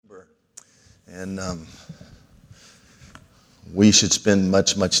And we should spend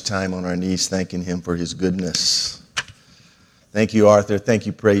much time on our knees thanking him for his goodness. Thank you, Arthur. Thank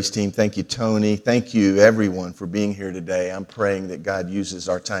you, praise team. Thank you, Tony. Thank you, everyone, for being here today. I'm praying that God uses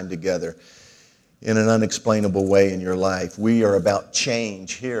our time together in an unexplainable way in your life. We are about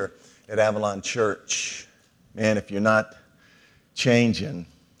change here at Avalon Church. Man, if you're not changing,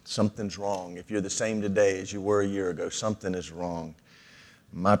 something's wrong. If you're the same today as you were a year ago, something is wrong.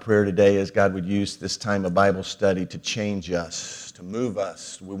 My prayer today is God would use this time of Bible study to change us, to move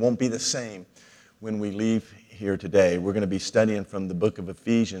us. We won't be the same when we leave here today. We're going to be studying from the book of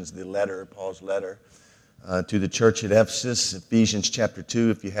Ephesians, the letter, Paul's letter to the church at Ephesus, Ephesians chapter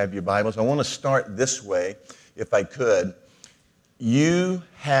 2, if you have your Bibles. I want to start this way, if I could. You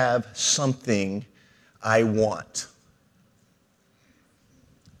have something I want.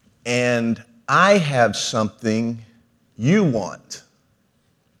 And I have something you want.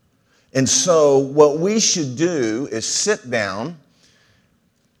 And so what we should do is sit down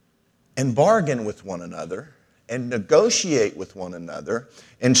and bargain with one another and negotiate with one another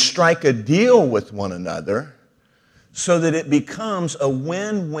and strike a deal with one another so that it becomes a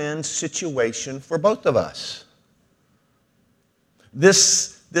win-win situation for both of us.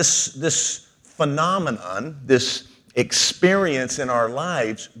 This phenomenon, this experience in our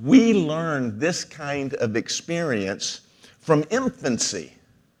lives, we learn this kind of experience from infancy.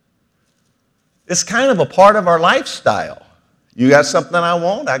 It's kind of a part of our lifestyle. You got something I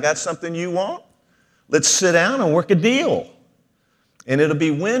want, I got something you want. Let's sit down and work a deal. And it'll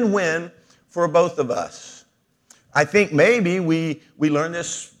be win-win for both of us. I think maybe we learn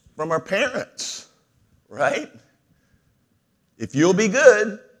this from our parents, right? If you'll be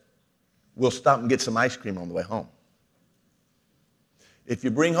good, we'll stop and get some ice cream on the way home. If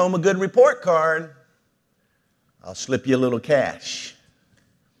you bring home a good report card, I'll slip you a little cash.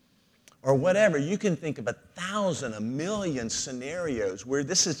 Or whatever. You can think of 1,000, 1,000,000 scenarios where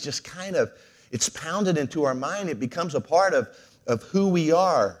this is just kind of, it's pounded into our mind. It becomes a part of who we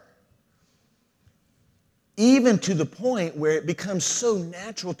are. Even to the point where it becomes so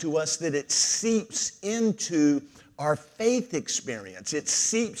natural to us that it seeps into our faith experience. It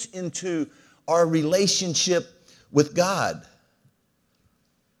seeps into our relationship with God.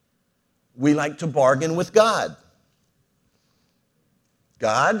 We like to bargain with God.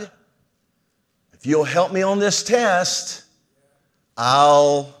 God, if you'll help me on this test,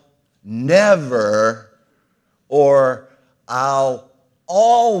 I'll never, or I'll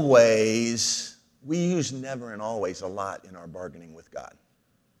always. We use never and always a lot in our bargaining with God.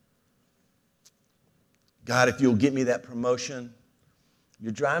 God, if you'll get me that promotion.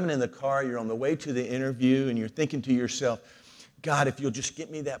 You're driving in the car, you're on the way to the interview, and you're thinking to yourself, God, if you'll just get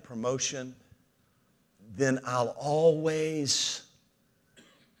me that promotion, then I'll always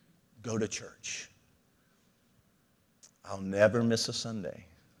go to church. I'll never miss a Sunday.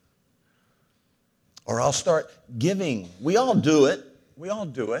 Or I'll start giving. We all do it. We all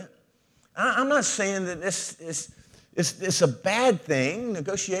do it. I'm not saying that this is a bad thing.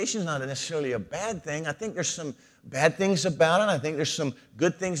 Negotiation is not necessarily a bad thing. I think there's some bad things about it. I think there's some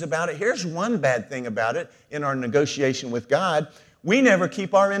good things about it. Here's one bad thing about it in our negotiation with God. We never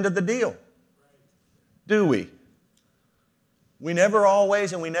keep our end of the deal. Do we? We never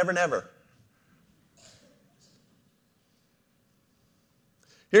always and we never.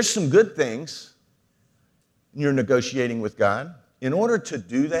 Here's some good things you're negotiating with God. In order to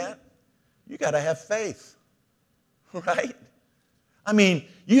do that, you got to have faith, right? I mean,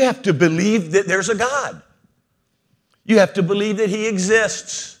 you have to believe that there's a God. You have to believe that He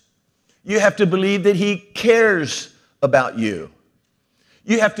exists. You have to believe that He cares about you.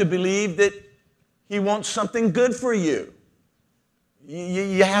 You have to believe that He wants something good for you.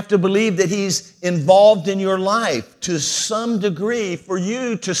 You have to believe that He's involved in your life to some degree for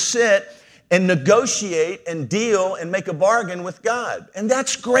you to sit and negotiate and deal and make a bargain with God. And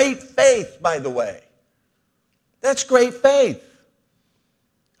that's great faith, by the way. That's great faith.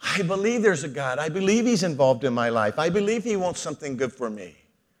 I believe there's a God. I believe He's involved in my life. I believe He wants something good for me.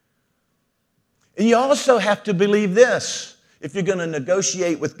 And you also have to believe this. If you're going to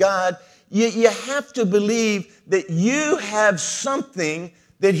negotiate with God, you have to believe that you have something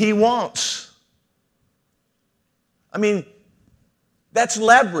that He wants. I mean, that's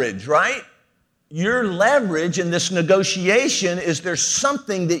leverage, right? Your leverage in this negotiation is there's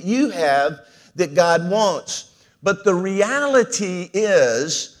something that you have that God wants. But the reality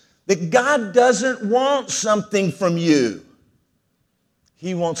is that God doesn't want something from you.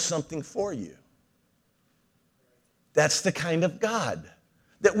 He wants something for you. That's the kind of God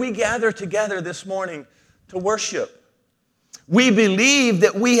that we gather together this morning to worship. We believe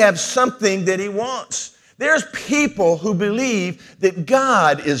that we have something that he wants. There's people who believe that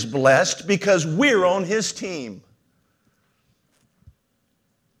God is blessed because we're on his team.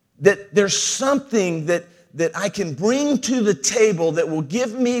 That there's something that I can bring to the table that will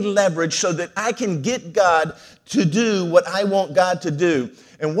give me leverage so that I can get God to do what I want God to do.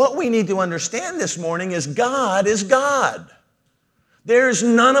 And what we need to understand this morning is God is God. There's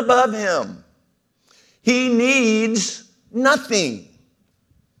none above him. He needs nothing.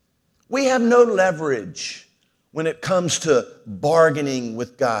 We have no leverage when it comes to bargaining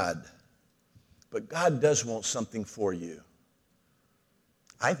with God. But God does want something for you.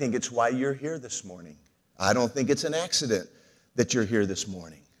 I think it's why you're here this morning. I don't think it's an accident that you're here this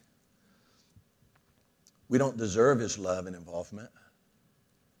morning. We don't deserve his love and involvement.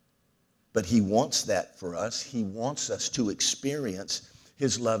 But he wants that for us. He wants us to experience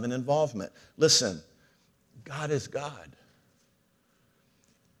his love and involvement. Listen, God is God.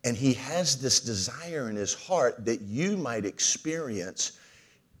 And he has this desire in his heart that you might experience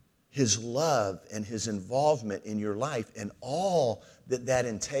his love and his involvement in your life and all that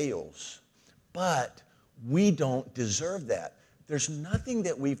entails. But we don't deserve that. There's nothing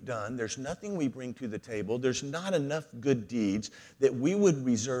that we've done. There's nothing we bring to the table. There's not enough good deeds that we would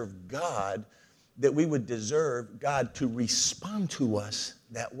deserve God to respond to us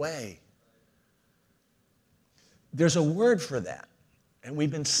that way. There's a word for that, and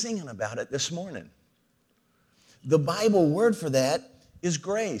we've been singing about it this morning. The Bible word for that is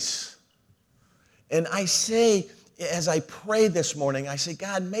grace. And I say, as I pray this morning, I say,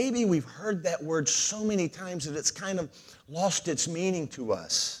 God, maybe we've heard that word so many times that it's kind of lost its meaning to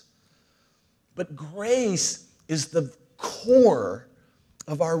us. But grace is the core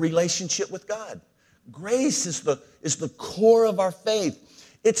of our relationship with God. Grace is the core of our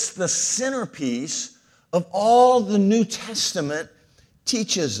faith. It's the centerpiece of all the New Testament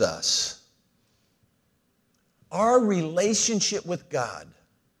teaches us. Our relationship with God,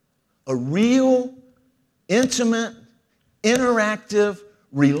 a real, intimate, interactive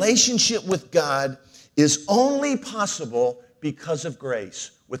relationship with God is only possible because of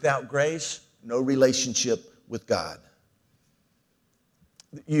grace. Without grace, no relationship with God.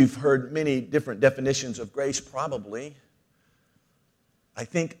 You've heard many different definitions of grace, probably. I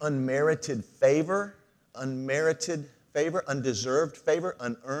think unmerited favor, undeserved favor,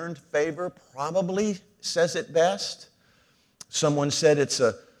 unearned favor probably says it best. Someone said it's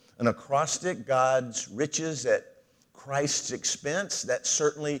an acrostic, God's riches at Christ's expense. That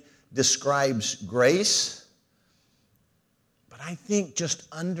certainly describes grace. But I think just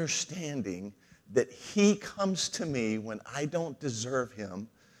understanding that he comes to me when I don't deserve him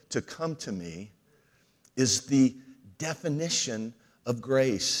to come to me is the definition of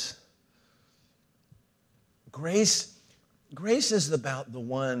grace. Grace is about the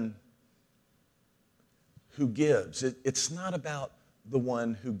one who gives. It's not about the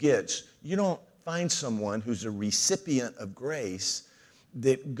one who gets. You don't find someone who's a recipient of grace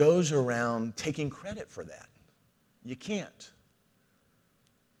that goes around taking credit for that. You can't.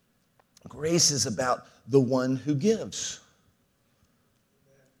 Grace is about the one who gives.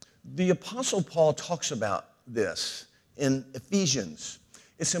 The Apostle Paul talks about this in Ephesians.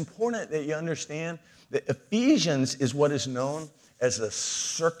 It's important that you understand that Ephesians is what is known as a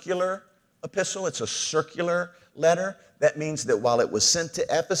circular epistle. It's a circular letter. That means that while it was sent to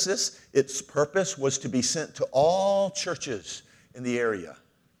Ephesus, its purpose was to be sent to all churches in the area.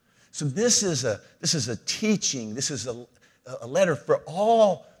 So this is a teaching. This is a letter for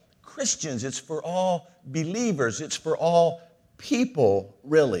all Christians. It's for all believers. It's for all people,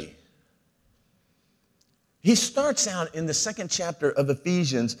 really. He starts out in the second chapter of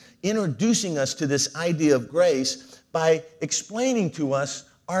Ephesians introducing us to this idea of grace by explaining to us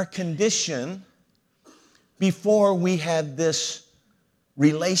our condition before we had this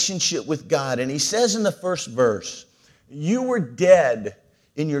relationship with God. And he says in the first verse, you were dead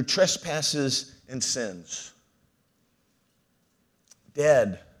in your trespasses and sins.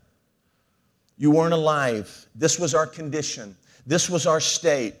 Dead. You weren't alive. This was our condition. This was our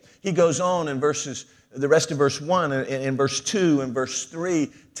state. He goes on in the rest of verse 1 and verse 2 and verse 3,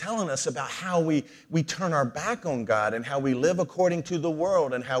 telling us about how we turn our back on God and how we live according to the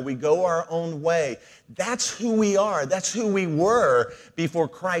world and how we go our own way. That's who we are. That's who we were before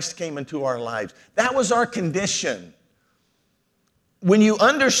Christ came into our lives. That was our condition. When you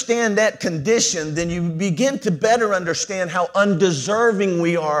understand that condition, then you begin to better understand how undeserving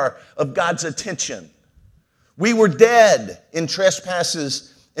we are of God's attention. We were dead in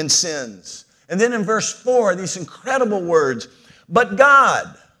trespasses and sins. And then in verse 4, these incredible words, but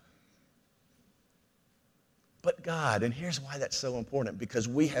God, but God. And here's why that's so important, because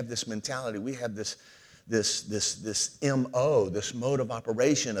we have this mentality, we have this MO, this mode of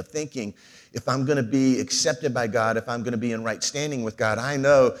operation of thinking, if I'm going to be accepted by God, if I'm going to be in right standing with God, I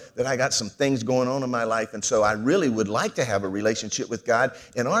know that I got some things going on in my life, and so I really would like to have a relationship with God.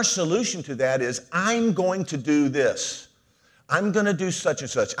 And our solution to that is, I'm going to do this. I'm going to do such and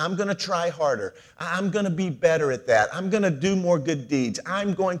such. I'm going to try harder. I'm going to be better at that. I'm going to do more good deeds.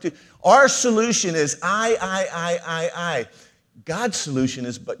 Our solution is I. God's solution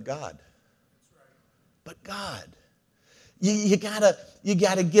is but God. But God. You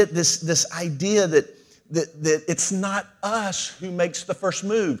gotta get this idea that it's not us who makes the first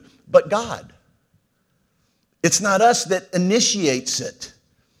move, but God. It's not us that initiates it,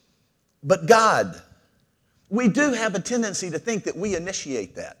 but God. We do have a tendency to think that we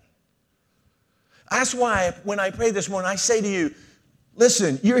initiate that. That's why when I pray this morning, I say to you,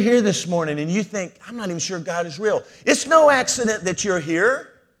 listen, you're here this morning and you think, I'm not even sure God is real. It's no accident that you're here.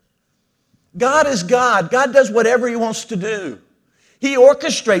 God is God. God does whatever He wants to do. He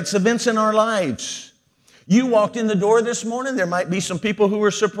orchestrates events in our lives. You walked in the door this morning, there might be some people who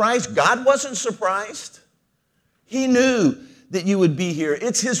were surprised. God wasn't surprised. He knew that you would be here.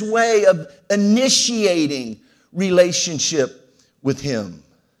 It's His way of initiating relationship with Him.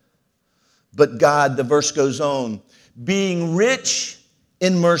 But God, the verse goes on, being rich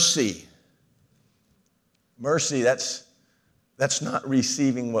in mercy. Mercy, that's not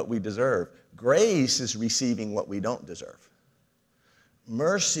receiving what we deserve. Grace is receiving what we don't deserve.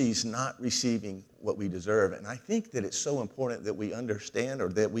 Mercy's not receiving what we deserve. And I think that it's so important that we understand, or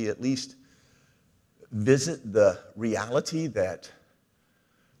that we at least visit the reality that,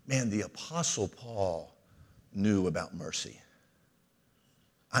 man, the Apostle Paul knew about mercy.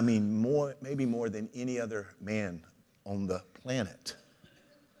 I mean, maybe more than any other man on the planet.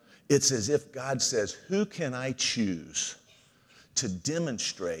 It's as if God says, who can I choose to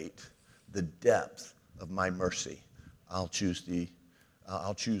demonstrate the depth of my mercy? I'll choose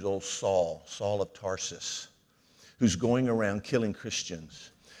old Saul of Tarsus, who's going around killing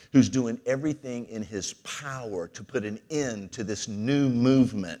Christians, who's doing everything in his power to put an end to this new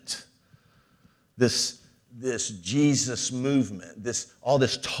movement, this Jesus movement, all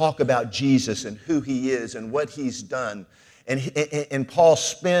this talk about Jesus and who He is and what He's done. And Paul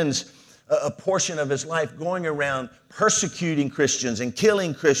spends a portion of his life going around persecuting Christians and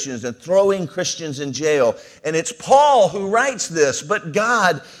killing Christians and throwing Christians in jail. And it's Paul who writes this, but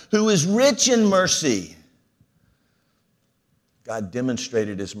God, who is rich in mercy, God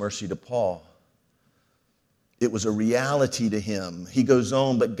demonstrated His mercy to Paul. It was a reality to him. He goes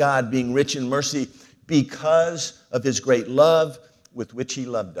on, but God, being rich in mercy, because of His great love with which He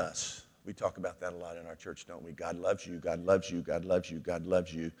loved us. We talk about that a lot in our church, don't we? God loves you, God loves you, God loves you, God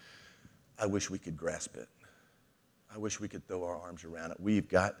loves you. I wish we could grasp it. I wish we could throw our arms around it. We've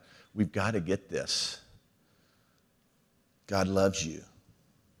got to get this. God loves you.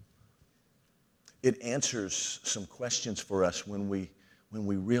 It answers some questions for us when we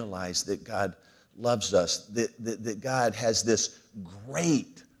realize that God loves us, that God has this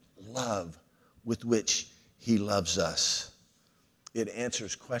great love with which He loves us. It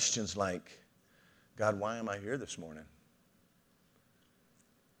answers questions like, God, why am I here this morning?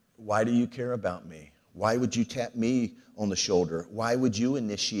 Why do you care about me? Why would you tap me on the shoulder? Why would you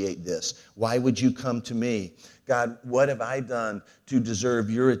initiate this? Why would you come to me? God, what have I done to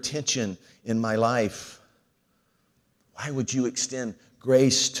deserve your attention in my life? Why would you extend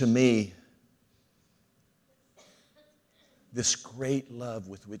grace to me? This great love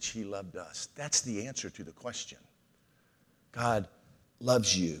with which He loved us. That's the answer to the question. God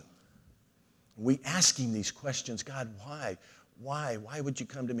loves you. We ask Him these questions. God, why? Why? Why would you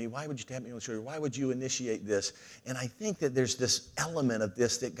come to me? Why would you tap me on the shoulder? Why would you initiate this? And I think that there's this element of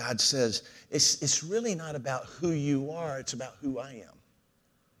this that God says, it's really not about who you are, it's about who I am.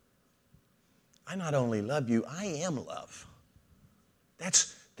 I not only love you, I am love.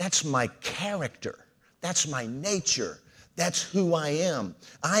 That's my character. That's my nature. That's who I am.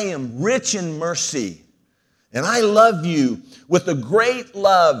 I am rich in mercy, and I love you with a great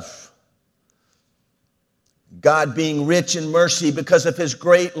love. God, being rich in mercy because of His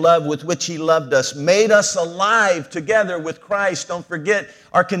great love with which He loved us, made us alive together with Christ. Don't forget,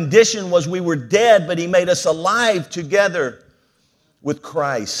 our condition was we were dead, but He made us alive together with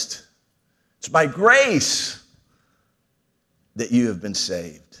Christ. It's by grace that you have been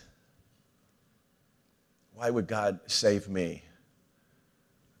saved. Why would God save me?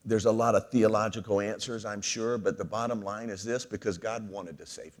 There's a lot of theological answers, I'm sure, but the bottom line is this: because God wanted to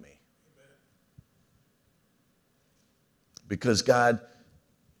save me. Because God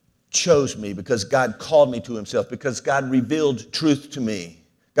chose me, because God called me to himself, because God revealed truth to me.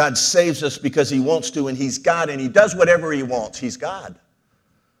 God saves us because he wants to, and he's God, and he does whatever he wants. He's God.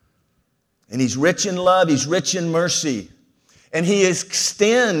 And he's rich in love, he's rich in mercy. And he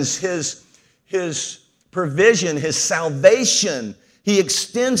extends his provision, his salvation. He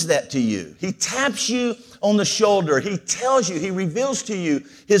extends that to you. He taps you on the shoulder. He tells you, he reveals to you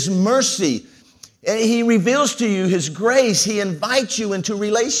his mercy. And he reveals to you his grace. He invites you into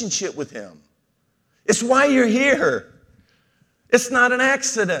relationship with him. It's why you're here. It's not an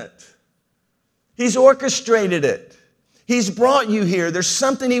accident. He's orchestrated it. He's brought you here. There's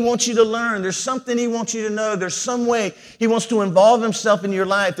something he wants you to learn. There's something he wants you to know. There's some way he wants to involve himself in your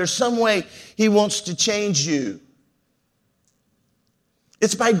life. There's some way he wants to change you.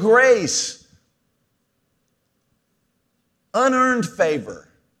 It's by grace. Unearned favor.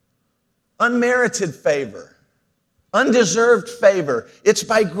 Unmerited favor. Undeserved favor. It's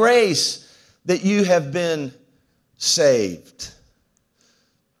by grace that you have been saved.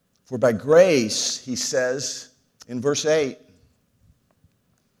 For by grace, he says in verse 8,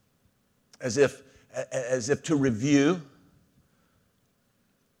 as if to review,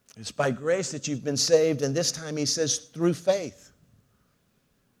 it's by grace that you've been saved, and this time he says through faith.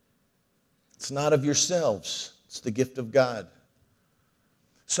 It's not of yourselves, it's the gift of God.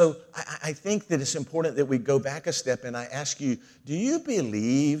 So I think that it's important that we go back a step, and I ask you, do you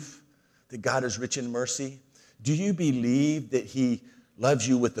believe that God is rich in mercy? Do you believe that he loves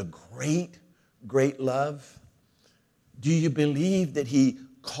you with a great, great love? Do you believe that he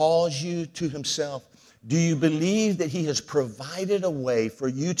calls you to himself? Do you believe that he has provided a way for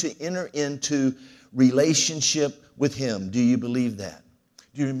you to enter into relationship with him? Do you believe that?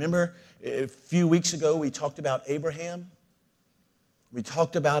 Do you remember a few weeks ago we talked about Abraham? We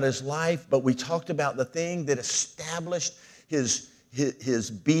talked about his life, but we talked about the thing that established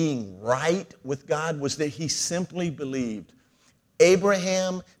his being right with God was that he simply believed.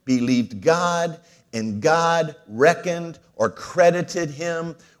 Abraham believed God, and God reckoned or credited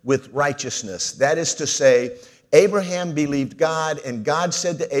him with righteousness. That is to say, Abraham believed God, and God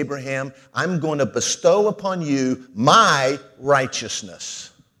said to Abraham, I'm going to bestow upon you my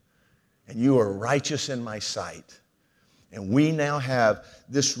righteousness. And you are righteous in my sight. And we now have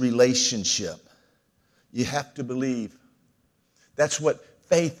this relationship. You have to believe. That's what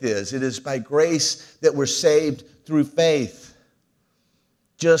faith is. It is by grace that we're saved through faith.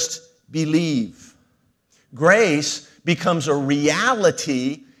 Just believe. Grace becomes a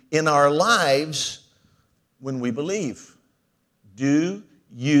reality in our lives when we believe. Do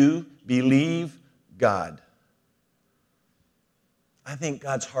you believe God? I think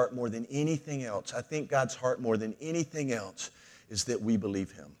God's heart more than anything else, is that we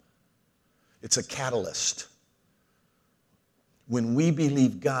believe him. It's a catalyst. When we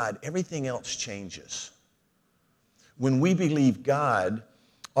believe God, everything else changes. When we believe God,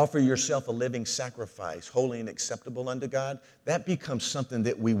 offer yourself a living sacrifice, holy and acceptable unto God, that becomes something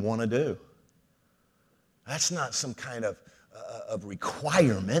that we want to do. That's not some kind of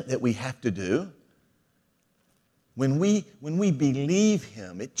requirement that we have to do. When we believe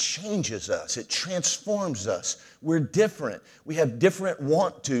him, it changes us. It transforms us. We're different. We have different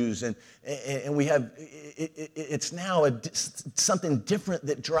want-tos, and we have, it's now something different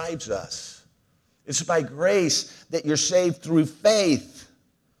that drives us. It's by grace that you're saved through faith.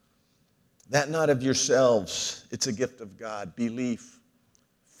 That not of yourselves. It's a gift of God. Belief.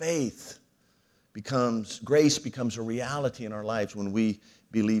 Faith grace becomes a reality in our lives when we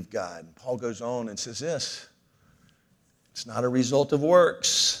believe God. And Paul goes on and says this, it's not a result of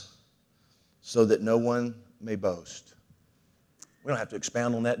works, so that no one may boast. We don't have to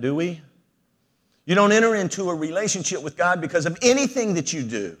expound on that, do we? You don't enter into a relationship with God because of anything that you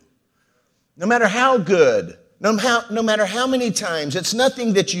do. No matter how good, no matter how many times, it's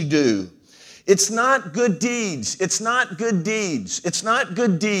nothing that you do. It's not good deeds. It's not good deeds. It's not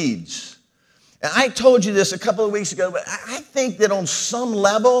good deeds. And I told you this a couple of weeks ago, but I think that on some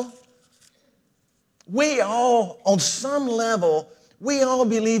level, we all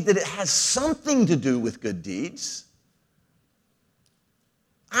believe that it has something to do with good deeds.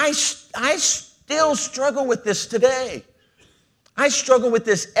 I still struggle with this today. I struggle with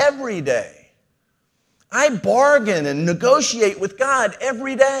this every day. I bargain and negotiate with God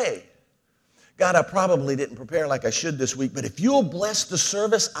every day. God, I probably didn't prepare like I should this week, but if you'll bless the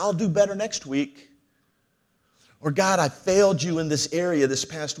service, I'll do better next week. Or God, I failed you in this area this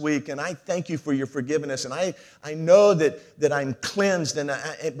past week, and I thank you for your forgiveness, and I know that I'm cleansed,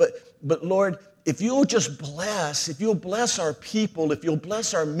 but Lord, if you'll just bless, if you'll bless our people, if you'll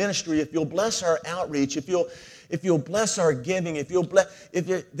bless our ministry, if you'll bless our outreach, if if you'll bless our giving,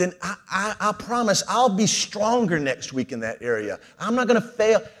 then I promise I'll be stronger next week in that area. I'm not going to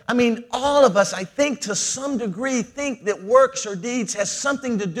fail. I mean, all of us, I think to some degree, think that works or deeds has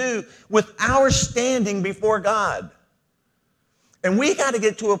something to do with our standing before God. And we got to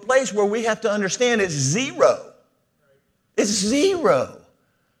get to a place where we have to understand it's zero. It's zero.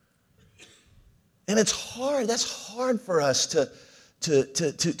 And it's hard. That's hard for us to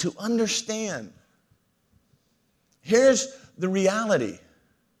understand. Here's the reality.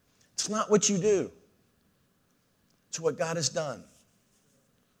 It's not what you do. It's what God has done.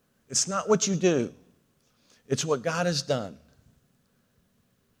 It's not what you do. It's what God has done.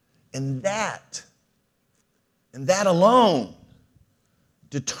 And that alone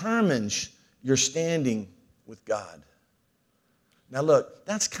determines your standing with God. Now look,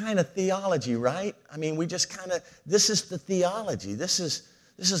 that's kind of theology, right? I mean, we just kind of, this is the theology. This is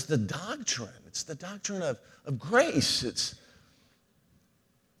the doctrine. It's the doctrine of grace.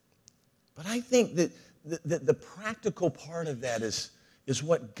 But I think that the practical part of that is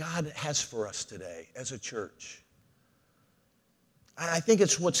what God has for us today as a church. I think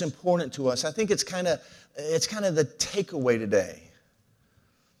it's what's important to us. I think it's kind of the takeaway today.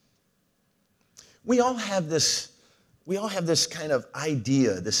 We all have this kind of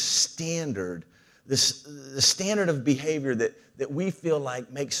idea, this standard, the standard of behavior that we feel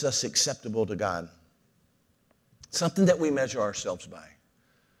like makes us acceptable to God. Something that we measure ourselves by.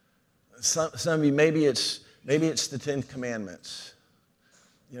 Some of you, maybe it's the Ten Commandments.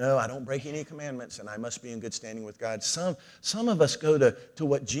 You know, I don't break any commandments and I must be in good standing with God. Some of us go to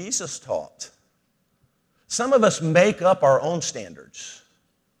what Jesus taught. Some of us make up our own standards.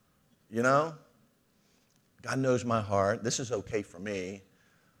 You know? God knows my heart. This is okay for me.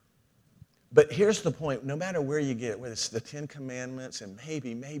 But here's the point. No matter where you get, whether it's the Ten Commandments and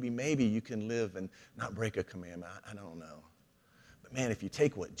maybe you can live and not break a commandment. I don't know. But man, if you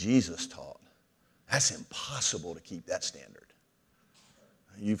take what Jesus taught, that's impossible to keep that standard.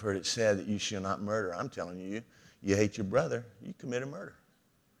 You've heard it said that you shall not murder. I'm telling you, you hate your brother, you commit a murder.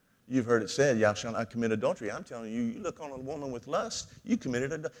 You've heard it said, thou shalt not commit adultery. I'm telling you, you look on a woman with lust, you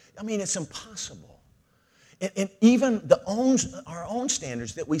committed adultery. I mean, it's impossible. And even our own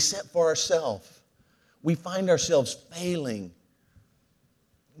standards that we set for ourselves, we find ourselves failing.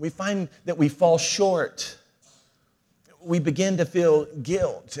 We find that we fall short. We begin to feel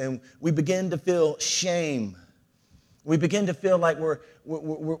guilt and we begin to feel shame. We begin to feel like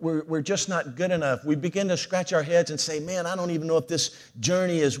we're just not good enough. We begin to scratch our heads and say, man, I don't even know if this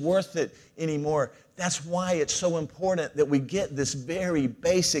journey is worth it anymore. That's why it's so important that we get this very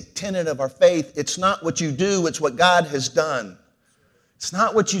basic tenet of our faith. It's not what you do, it's what God has done. It's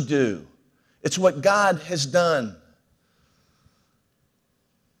not what you do. It's what God has done.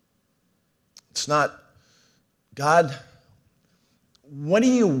 It's not, God, what do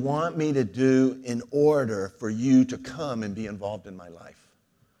you want me to do in order for you to come and be involved in my life?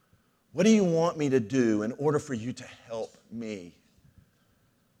 What do you want me to do in order for you to help me?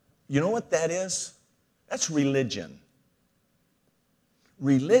 You know what that is? That's religion.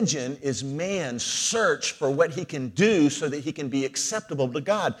 Religion is man's search for what he can do so that he can be acceptable to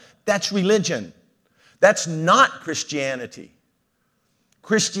God. That's religion. That's not Christianity.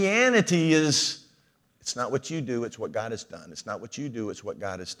 Christianity is, it's not what you do, it's what God has done. It's not what you do, it's what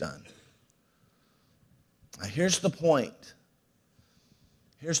God has done. Now, here's the point.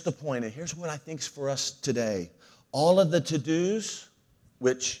 Here's the point, and here's what I think is for us today. All of the to-dos,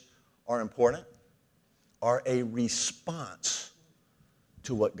 which are important, are a response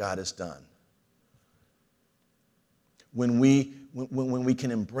to what God has done. When we can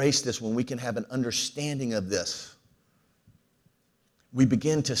embrace this, when we can have an understanding of this, we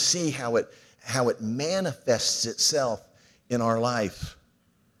begin to see how it manifests itself in our life.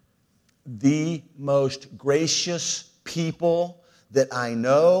 The most gracious people that I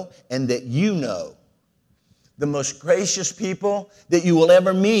know and that you know, the most gracious people that you will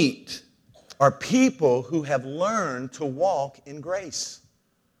ever meet, are people who have learned to walk in grace.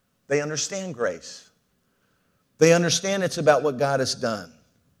 They understand grace. They understand it's about what God has done.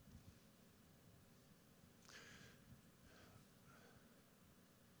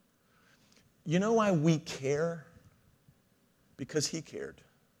 You know why we care? Because He cared.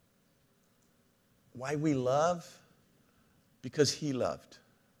 Why we love? Because He loved.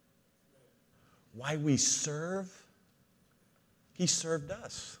 Why we serve? He served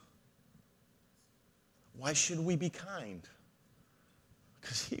us. Why should we be kind?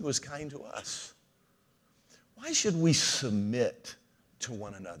 Because He was kind to us. Why should we submit to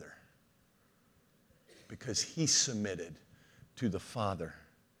one another? Because He submitted to the Father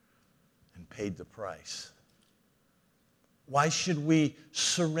and paid the price. Why should we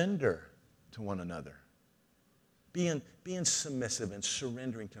surrender to one another? Being submissive and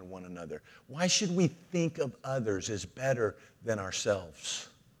surrendering to one another. Why should we think of others as better than ourselves?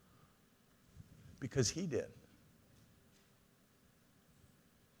 Because he did.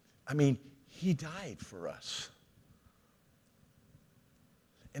 I mean, he died for us.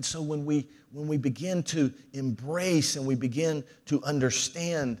 And so when we begin to embrace and we begin to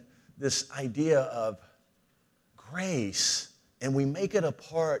understand this idea of grace and we make it a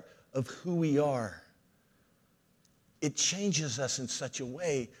part of who we are, it changes us in such a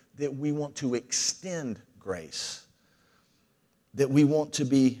way that we want to extend grace, that we want to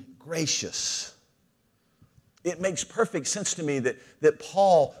be gracious. It makes perfect sense to me that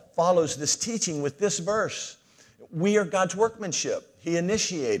Paul follows this teaching with this verse. We are God's workmanship. He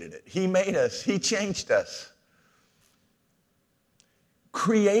initiated it. He made us. He changed us.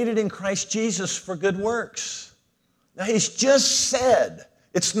 Created in Christ Jesus for good works. Now, he's just said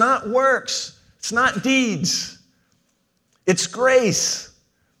it's not works. It's not deeds. It's grace.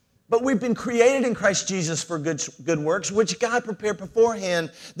 But we've been created in Christ Jesus for good works, which God prepared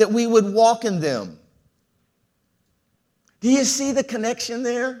beforehand that we would walk in them. Do you see the connection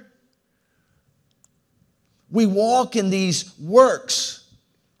there? We walk in these works.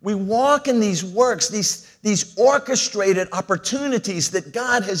 We walk in these works, these orchestrated opportunities that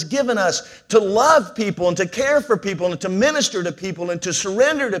God has given us to love people and to care for people and to minister to people and to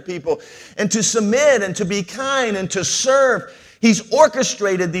surrender to people and to submit and to be kind and to serve. He's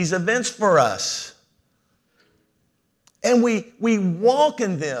orchestrated these events for us. And we walk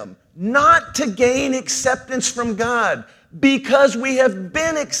in them not to gain acceptance from God, because we have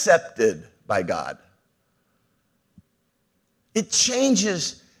been accepted by God. It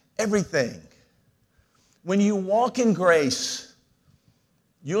changes everything. When you walk in grace,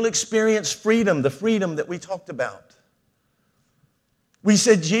 you'll experience freedom, the freedom that we talked about. We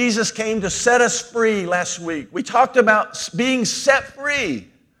said Jesus came to set us free last week. We talked about being set free.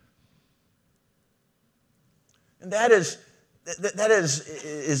 And that is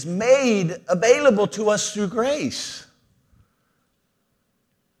made available to us through grace.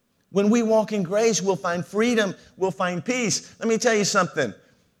 When we walk in grace, we'll find freedom, we'll find peace. Let me tell you something.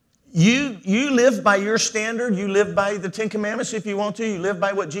 You live by your standard. You live by the Ten Commandments if you want to. You live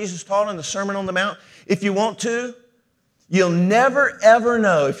by what Jesus taught in the Sermon on the Mount if you want to. You'll never, ever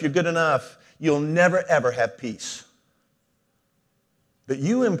know, if you're good enough, you'll never, ever have peace. But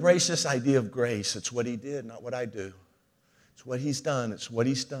you embrace this idea of grace. It's what he did, not what I do. It's what he's done. It's what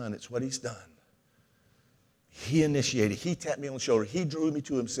he's done. It's what he's done. He initiated. He tapped me on the shoulder. He drew me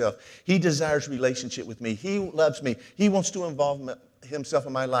to himself. He desires relationship with me. He loves me. He wants to involve himself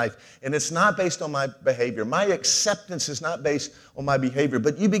in my life. And it's not based on my behavior. My acceptance is not based on my behavior.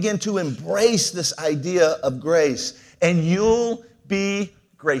 But you begin to embrace this idea of grace, and you'll be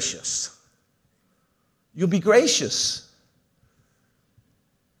gracious. You'll be gracious.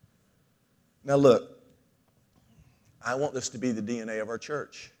 Now look, I want this to be the DNA of our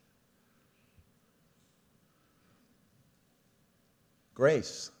church.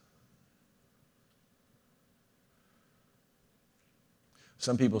 Grace.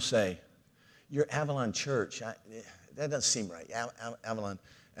 Some people say, you're Avalon Church. That doesn't seem right. Avalon,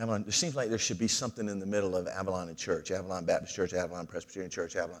 there seems like there should be something in the middle of Avalon and church. Avalon Baptist Church, Avalon Presbyterian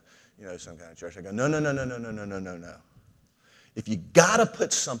Church, Avalon, some kind of church. I go, no. If you got to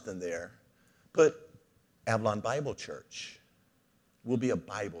put something there, put Avalon Bible Church. We'll be a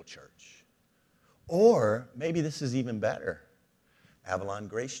Bible church. Or maybe this is even better. Avalon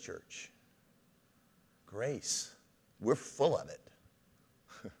Grace Church. Grace. We're full of it.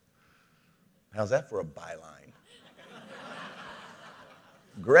 How's that for a byline?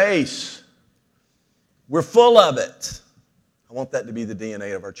 Grace. We're full of it. I want that to be the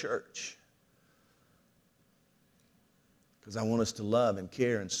DNA of our church. Because I want us to love and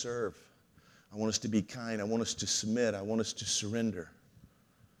care and serve. I want us to be kind. I want us to submit. I want us to surrender.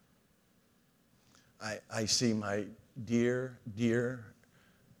 I see my dear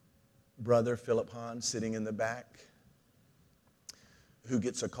brother, Philip Hahn, sitting in the back, who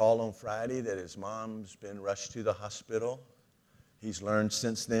gets a call on Friday that his mom's been rushed to the hospital. He's learned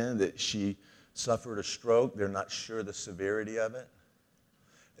since then that she suffered a stroke. They're not sure the severity of it.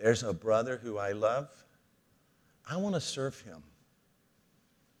 There's a brother who I love. I want to serve him.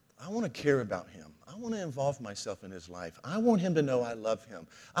 I want to care about him. I want to involve myself in his life. I want him to know I love him.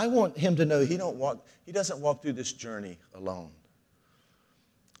 I want him to know he doesn't walk through this journey alone.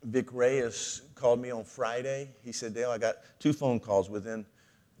 Vic Reyes called me on Friday. He said, Dale, I got 2 phone calls within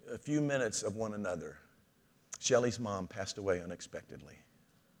a few minutes of one another. Shelly's mom passed away unexpectedly.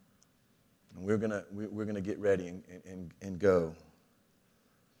 And we're gonna get ready and go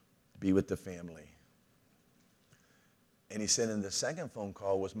to be with the family. And he said, in the second phone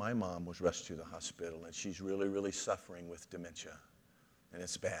call was my mom was rushed to the hospital, and she's really, really suffering with dementia, and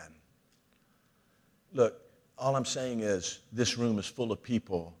it's bad. Look, all I'm saying is this room is full of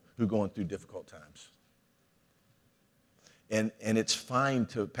people who are going through difficult times. And it's fine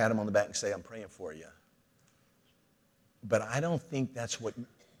to pat them on the back and say, I'm praying for you. But I don't think that's what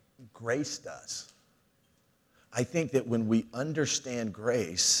grace does. I think that when we understand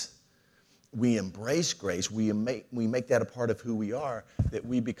grace, we embrace grace, we make that a part of who we are, that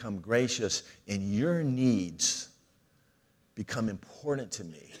we become gracious, and your needs become important to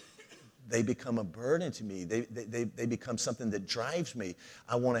me. They become a burden to me. They become something that drives me.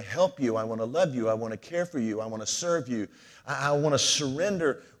 I want to help you. I want to love you. I want to care for you. I want to serve you. I want to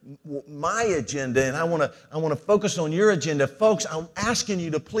surrender my agenda, and I want to focus on your agenda. Folks, I'm asking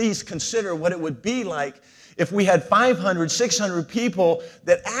you to please consider what it would be like if we had 500, 600 people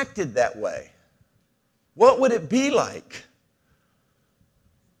that acted that way. What would it be like?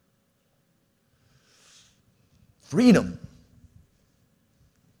 Freedom.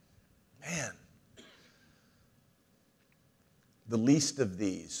 Man. The least of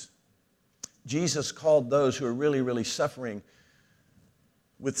these. Jesus called those who are really, really suffering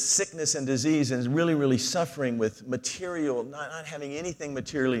with sickness and disease and really, really suffering with material, not having anything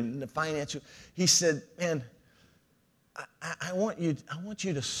materially, financial. He said, man, I want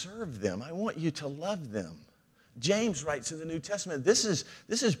you to serve them. I want you to love them. James writes in the New Testament, this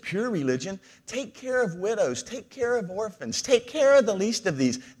is pure religion. Take care of widows. Take care of orphans. Take care of the least of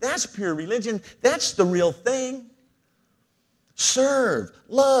these. That's pure religion. That's the real thing. Serve,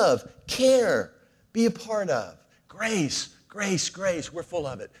 love, care, be a part of. Grace, grace, grace. We're full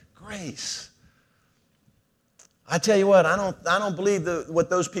of it. Grace. I tell you what, I don't believe what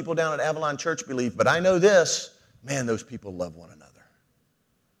those people down at Avalon Church believe, but I know this. Man, those people love one another.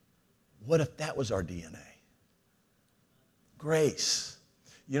 What if that was our DNA? Grace.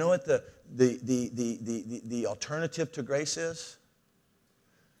 You know what the alternative to grace is?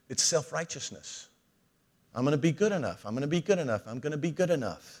 It's self-righteousness. I'm going to be good enough. I'm going to be good enough. I'm going to be good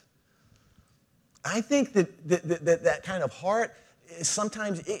enough. I think that kind of heart,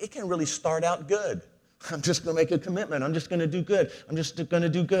 sometimes it can really start out good. I'm just going to make a commitment. I'm just going to do good. I'm just going to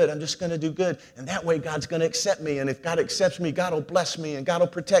do good. I'm just going to do good. And that way God's going to accept me. And if God accepts me, God will bless me and God will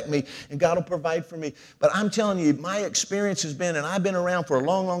protect me and God will provide for me. But I'm telling you, my experience has been, and I've been around for a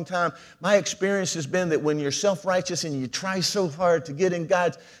long, long time, my experience has been that when you're self-righteous and you try so hard to get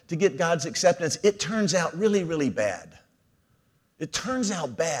God's acceptance, it turns out really, really bad. It turns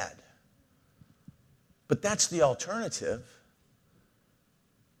out bad. But that's the alternative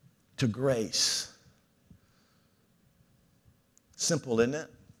to grace. Simple, isn't it?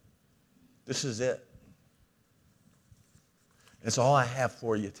 This is it. It's all I have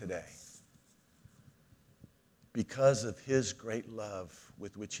for you today. Because of his great love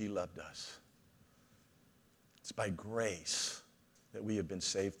with which he loved us. It's by grace that we have been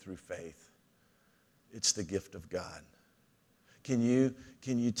saved through faith. It's the gift of God. Can you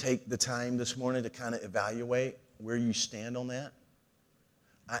take the time this morning to kind of evaluate where you stand on that?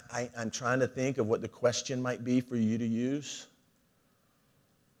 I'm trying to think of what the question might be for you to use.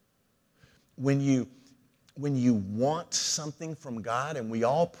 When you want something from God, and we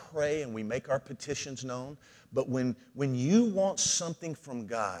all pray and we make our petitions known, but when you want something from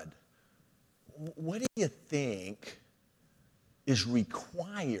God, what do you think is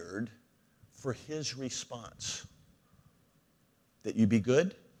required for his response? That you be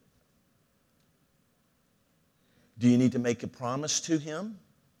good? Do you need to make a promise to him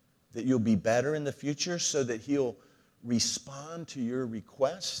that you'll be better in the future so that he'll respond to your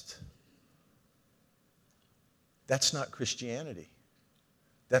request? That's not Christianity.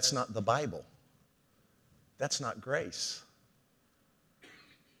 That's not the Bible. That's not grace.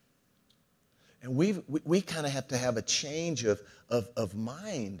 And we kind of have to have a change of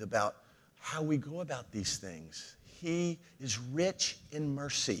mind about how we go about these things. He is rich in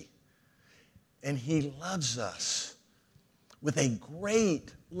mercy, and he loves us with a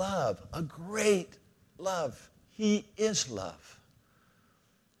great love, a great love. He is love.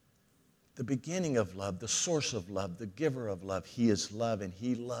 The beginning of love, the source of love, the giver of love. He is love, and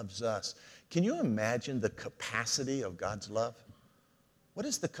he loves us. Can you imagine the capacity of God's love? What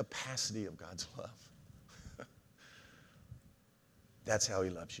is the capacity of God's love? That's how he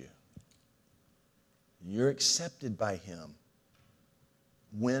loves you. You're accepted by him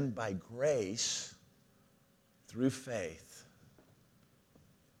when by grace, through faith,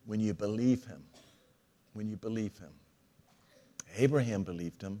 when you believe him. When you believe him. Abraham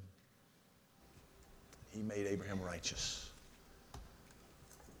believed him. He made Abraham righteous.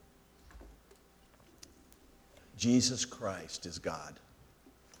 Jesus Christ is God.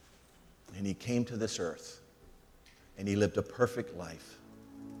 And he came to this earth. And he lived a perfect life.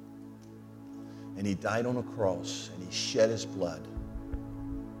 And he died on a cross. And he shed his blood.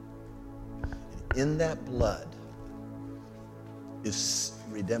 And in that blood is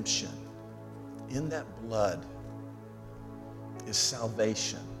redemption. In that blood is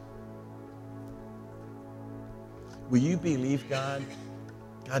salvation. Will you believe God?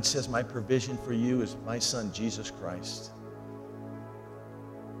 God says, my provision for you is my son, Jesus Christ.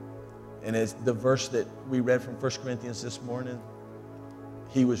 And as the verse that we read from 1 Corinthians this morning,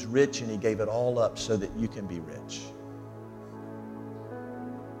 he was rich and he gave it all up so that you can be rich.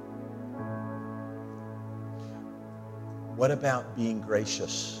 What about being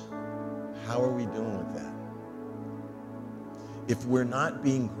gracious? How are we doing with that? If we're not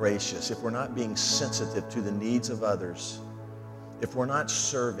being gracious, if we're not being sensitive to the needs of others, if we're not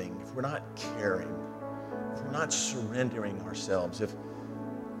serving, if we're not caring, if we're not surrendering ourselves,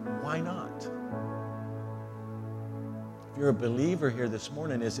 why not? If you're a believer here this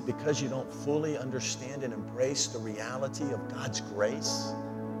morning, is it because you don't fully understand and embrace the reality of God's grace?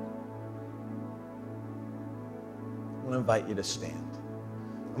 I want to invite you to stand.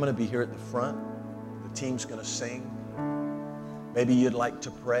 I'm going to be here at the front. The team's going to sing. Maybe you'd like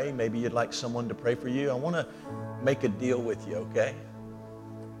to pray. Maybe you'd like someone to pray for you. I want to make a deal with you, okay?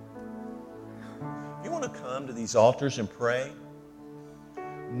 If you want to come to these altars and pray,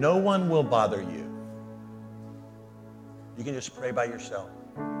 no one will bother you. You can just pray by yourself.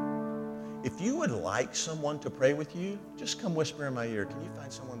 If you would like someone to pray with you, just come whisper in my ear, can you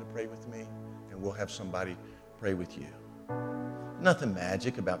find someone to pray with me? And we'll have somebody pray with you. Nothing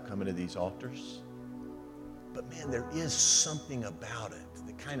magic about coming to these altars. But man, there is something about it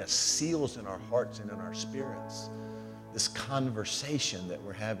that kind of seals in our hearts and in our spirits this conversation that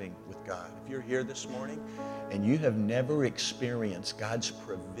we're having with God. If you're here this morning and you have never experienced God's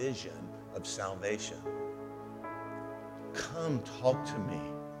provision of salvation, come talk to me.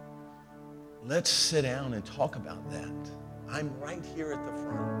 Let's sit down and talk about that. I'm right here at the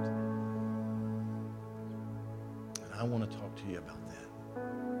front. And I want to talk to you about that.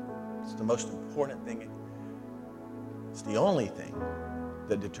 It's the most important thing. It's the only thing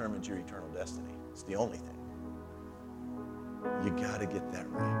that determines your eternal destiny. It's the only thing. You got to get that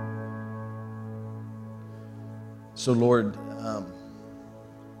right. So, Lord,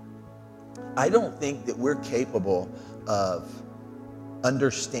 I don't think that we're capable of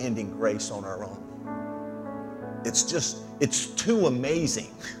understanding grace on our own. It's too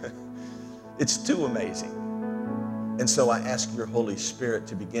amazing. It's too amazing. And so I ask your Holy Spirit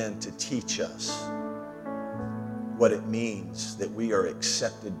to begin to teach us what it means that we are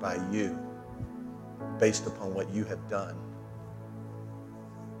accepted by you based upon what you have done.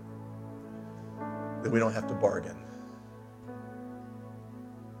 That we don't have to bargain.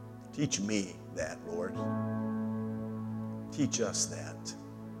 Teach me that, Lord. Teach us that.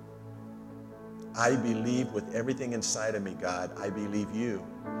 I believe with everything inside of me, God, I believe you.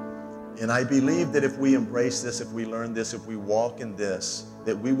 And I believe that if we embrace this, if we learn this, if we walk in this,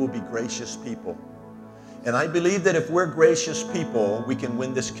 that we will be gracious people. And I believe that if we're gracious people, we can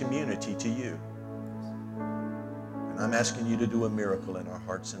win this community to you. And I'm asking you to do a miracle in our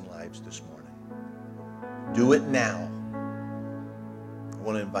hearts and lives this morning. Do it now. I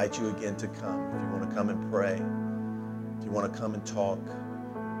want to invite you again to come. If you want to come and pray, if you want to come and talk,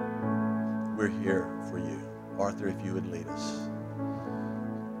 we're here for you. Arthur, if you would lead us.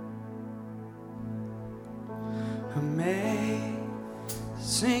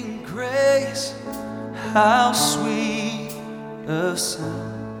 Amazing grace, how sweet the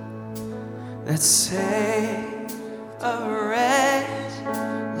sound that saved a wretch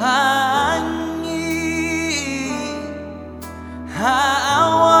like me. I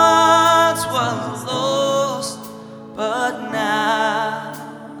once was lost, but now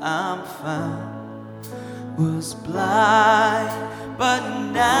I'm found. Was blind, but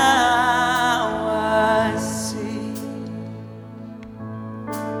now I see.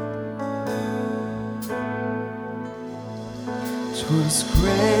 'Twas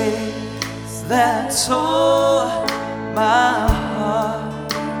grace that taught my heart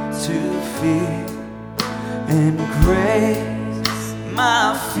to fear, and grace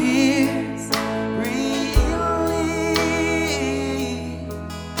my fear